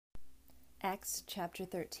Acts chapter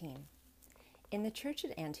 13. In the church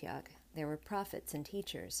at Antioch there were prophets and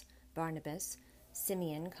teachers, Barnabas,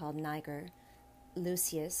 Simeon called Niger,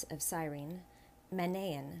 Lucius of Cyrene,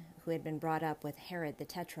 Manaen, who had been brought up with Herod the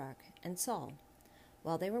Tetrarch, and Saul.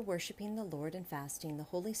 While they were worshiping the Lord and fasting, the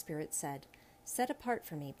Holy Spirit said, "Set apart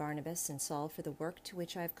for me Barnabas and Saul for the work to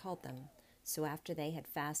which I have called them." So after they had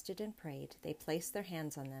fasted and prayed, they placed their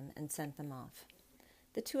hands on them and sent them off.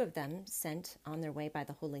 The two of them, sent on their way by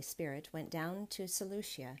the Holy Spirit, went down to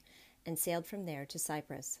Seleucia and sailed from there to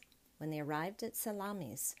Cyprus. When they arrived at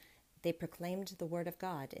Salamis, they proclaimed the word of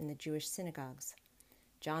God in the Jewish synagogues.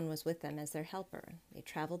 John was with them as their helper. They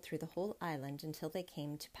traveled through the whole island until they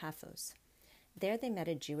came to Paphos. There they met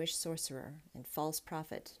a Jewish sorcerer and false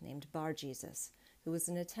prophet named Bar-Jesus, who was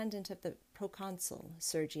an attendant of the proconsul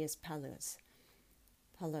Sergius Paulus.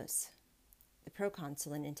 The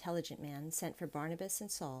proconsul, an intelligent man, sent for Barnabas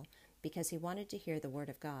and Saul because he wanted to hear the word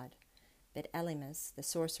of God. But Elymas, the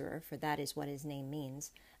sorcerer, for that is what his name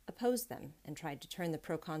means, opposed them and tried to turn the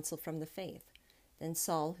proconsul from the faith. Then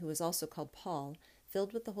Saul, who was also called Paul,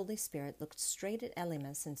 filled with the Holy Spirit, looked straight at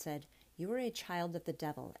Elymas and said, "You are a child of the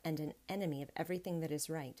devil and an enemy of everything that is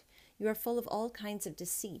right. You are full of all kinds of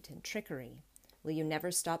deceit and trickery. Will you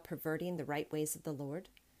never stop perverting the right ways of the Lord?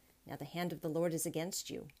 Now the hand of the Lord is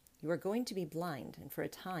against you. You are going to be blind, and for a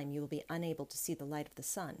time you will be unable to see the light of the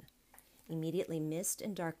sun." Immediately mist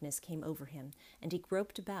and darkness came over him, and he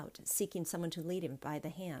groped about, seeking someone to lead him by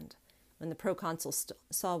the hand. When the proconsul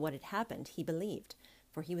saw what had happened, he believed,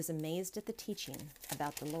 for he was amazed at the teaching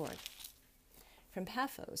about the Lord. From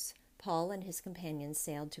Paphos, Paul and his companions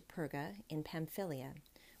sailed to Perga in Pamphylia,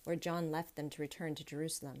 where John left them to return to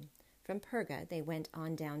Jerusalem. From Perga they went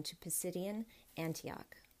on down to Pisidian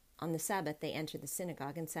Antioch. On the Sabbath they entered the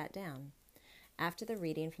synagogue and sat down. After the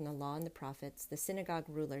reading from the law and the prophets, the synagogue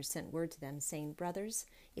rulers sent word to them, saying, "Brothers,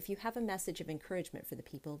 if you have a message of encouragement for the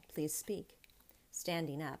people, please speak."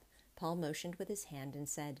 Standing up, Paul motioned with his hand and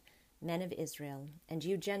said, "Men of Israel, and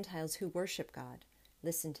you Gentiles who worship God,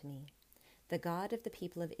 listen to me. The God of the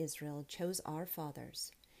people of Israel chose our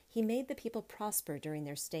fathers. He made the people prosper during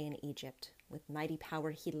their stay in Egypt. With mighty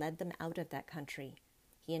power he led them out of that country.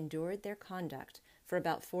 He endured their conduct for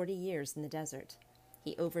about 40 years in the desert.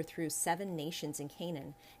 He overthrew 7 nations in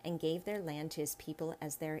Canaan and gave their land to his people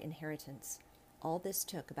as their inheritance. All this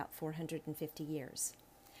took about 450 years.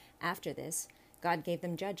 After this, God gave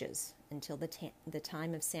them judges until the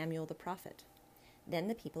time of Samuel the prophet. Then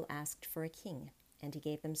the people asked for a king, and he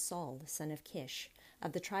gave them Saul, the son of Kish,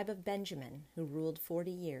 of the tribe of Benjamin, who ruled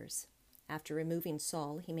 40 years. After removing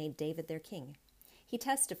Saul, he made David their king. He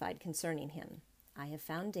testified concerning him, "I have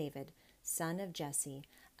found David, son of Jesse,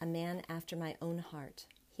 a man after my own heart.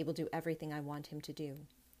 He will do everything I want him to do."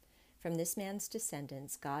 From this man's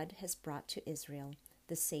descendants, God has brought to Israel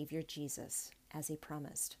the Savior Jesus, as he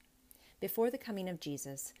promised. Before the coming of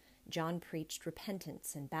Jesus, John preached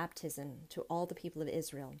repentance and baptism to all the people of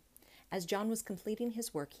Israel. As John was completing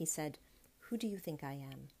his work, he said, "Who do you think I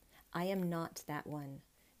am? I am not that one.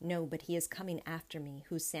 No, but he is coming after me,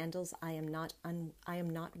 whose sandals I am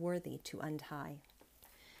not worthy to untie."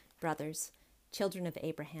 Brothers, children of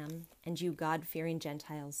Abraham, and you God-fearing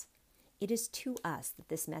Gentiles, it is to us that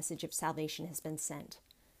this message of salvation has been sent.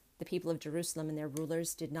 The people of Jerusalem and their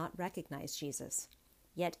rulers did not recognize Jesus.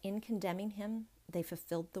 Yet in condemning him, they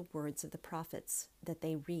fulfilled the words of the prophets that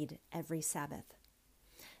they read every Sabbath.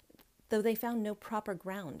 Though they found no proper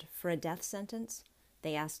ground for a death sentence,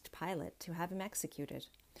 they asked Pilate to have him executed.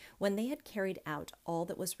 When they had carried out all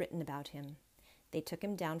that was written about him, they took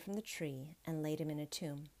him down from the tree and laid him in a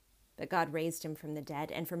tomb. But God raised him from the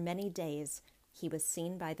dead, and for many days he was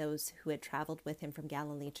seen by those who had traveled with him from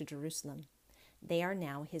Galilee to Jerusalem. They are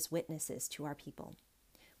now his witnesses to our people.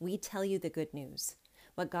 We tell you the good news.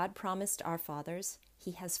 What God promised our fathers,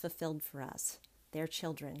 he has fulfilled for us, their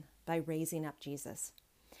children, by raising up Jesus.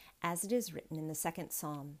 As it is written in the 2nd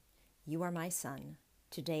Psalm, "You are my son,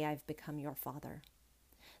 today I've become your father."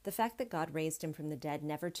 The fact that God raised him from the dead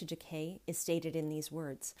never to decay is stated in these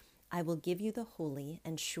words, "I will give you the holy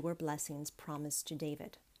and sure blessings promised to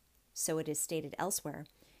David." So it is stated elsewhere,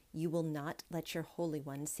 "You will not let your Holy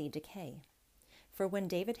One see decay." For when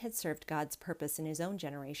David had served God's purpose in his own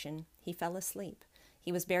generation, he fell asleep.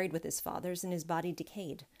 He was buried with his fathers, and his body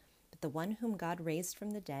decayed. But the one whom God raised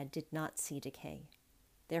from the dead did not see decay.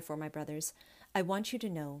 Therefore, my brothers, I want you to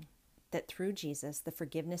know that through Jesus the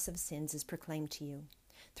forgiveness of sins is proclaimed to you.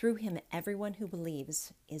 Through him, everyone who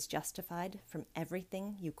believes is justified from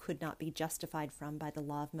everything you could not be justified from by the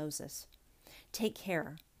law of Moses. Take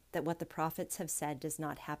care that what the prophets have said does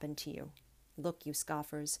not happen to you. Look, you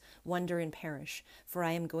scoffers, wonder and perish, for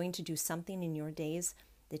I am going to do something in your days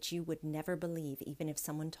that you would never believe even if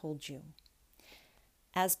someone told you."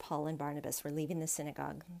 As Paul and Barnabas were leaving the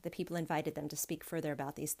synagogue, the people invited them to speak further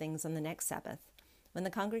about these things on the next Sabbath. When the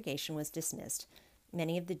congregation was dismissed,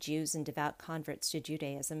 many of the Jews and devout converts to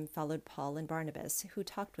Judaism followed Paul and Barnabas, who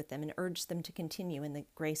talked with them and urged them to continue in the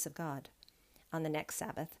grace of God. On the next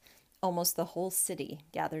Sabbath, almost the whole city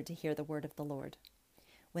gathered to hear the word of the Lord.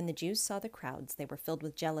 When the Jews saw the crowds, they were filled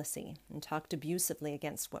with jealousy and talked abusively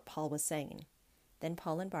against what Paul was saying. Then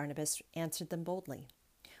Paul and Barnabas answered them boldly,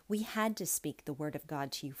 "We had to speak the word of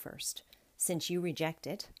God to you first. Since you reject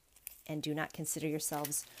it and do not consider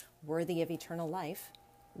yourselves worthy of eternal life,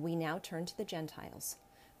 we now turn to the Gentiles.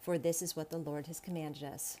 For this is what the Lord has commanded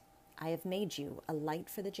us. I have made you a light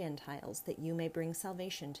for the Gentiles, that you may bring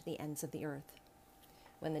salvation to the ends of the earth."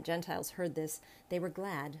 When the Gentiles heard this, they were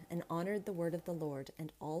glad and honored the word of the Lord,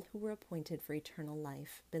 and all who were appointed for eternal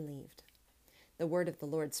life believed. The word of the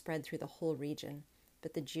Lord spread through the whole region,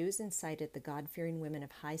 but the Jews incited the God-fearing women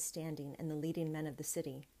of high standing and the leading men of the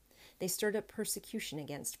city. They stirred up persecution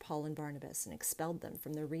against Paul and Barnabas and expelled them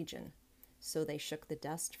from their region. So they shook the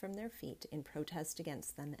dust from their feet in protest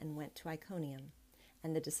against them and went to Iconium,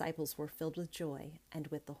 and the disciples were filled with joy and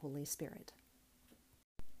with the Holy Spirit.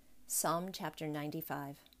 Psalm chapter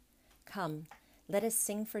 95. Come, let us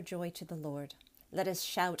sing for joy to the Lord. Let us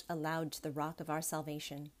shout aloud to the rock of our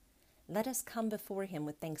salvation. Let us come before him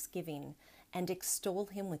with thanksgiving and extol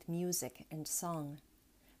him with music and song.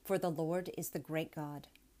 For the Lord is the great God,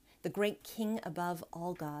 the great King above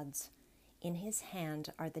all gods. In his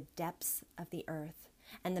hand are the depths of the earth,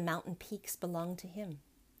 and the mountain peaks belong to him.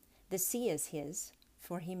 The sea is his,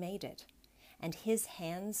 for he made it, and his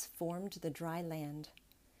hands formed the dry land.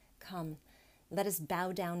 Come, let us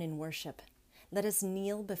bow down in worship. Let us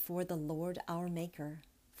kneel before the Lord our Maker,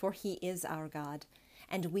 for he is our God,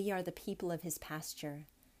 and we are the people of his pasture,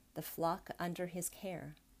 the flock under his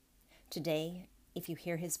care. Today, if you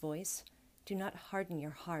hear his voice, do not harden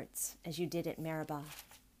your hearts as you did at Meribah,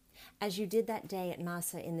 as you did that day at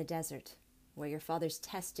Massah in the desert, where your fathers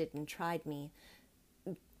tested and tried me,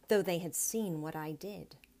 though they had seen what I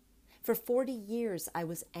did. For 40 years I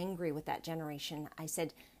was angry with that generation. I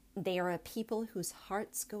said, "They are a people whose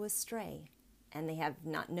hearts go astray, and they have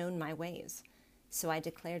not known my ways." So I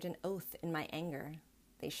declared an oath in my anger,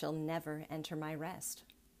 "They shall never enter my rest."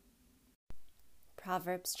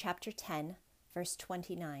 Proverbs chapter 10, verse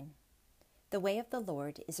 29. The way of the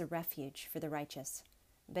Lord is a refuge for the righteous,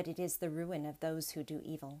 but it is the ruin of those who do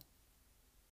evil.